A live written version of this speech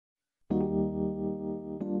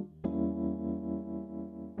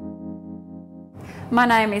My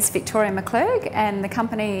name is Victoria McClurg and the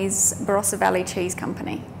company is Barossa Valley Cheese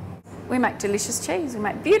Company. We make delicious cheese, we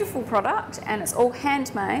make beautiful product and it's all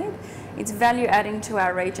handmade. It's value adding to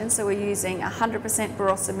our region, so we're using 100%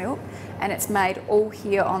 Barossa milk and it's made all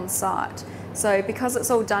here on site. So because it's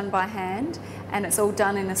all done by hand and it's all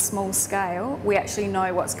done in a small scale, we actually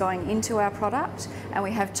know what's going into our product and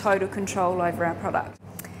we have total control over our product.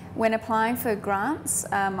 When applying for grants,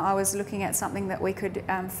 I was looking at something that we could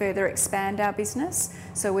further expand our business.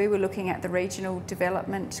 So we were looking at the Regional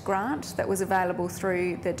Development Grant that was available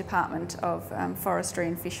through the Department of Forestry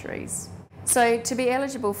and Fisheries. So to be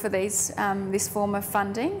eligible for this form of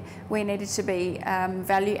funding, we needed to be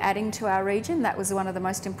value adding to our region. That was one of the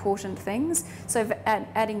most important things. So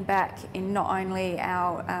adding back in not only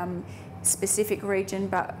our specific region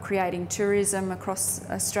but creating tourism across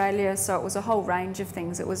Australia, so it was a whole range of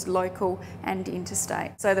things. It was local and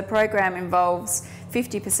interstate. So the program involves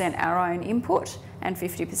 50% our own input and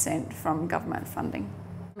 50% from government funding.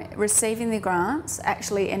 Receiving the grants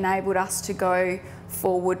actually enabled us to go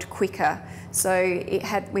forward quicker. So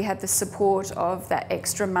we had the support of that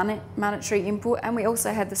extra monetary input, and we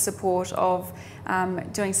also had the support of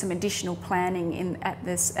doing some additional planning at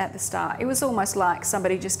the start. It was almost like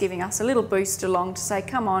somebody just giving us a little boost along to say,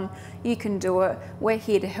 come on, you can do it, we're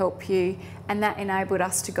here to help you, and that enabled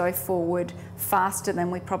us to go forward faster than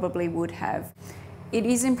we probably would have. It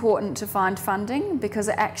is important to find funding because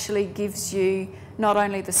it actually gives you not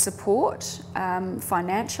only the support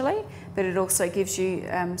financially, but it also gives you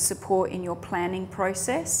support in your planning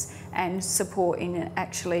process and support in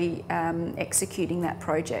actually executing that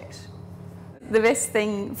project. The best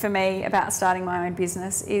thing for me about starting my own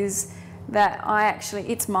business is that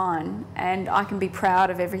it's mine and I can be proud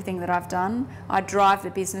of everything that I've done. I drive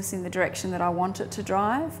the business in the direction that I want it to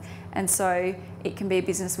drive, and so it can be a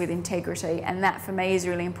business with integrity, and that for me is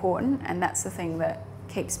really important, and that's the thing that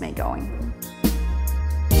keeps me going.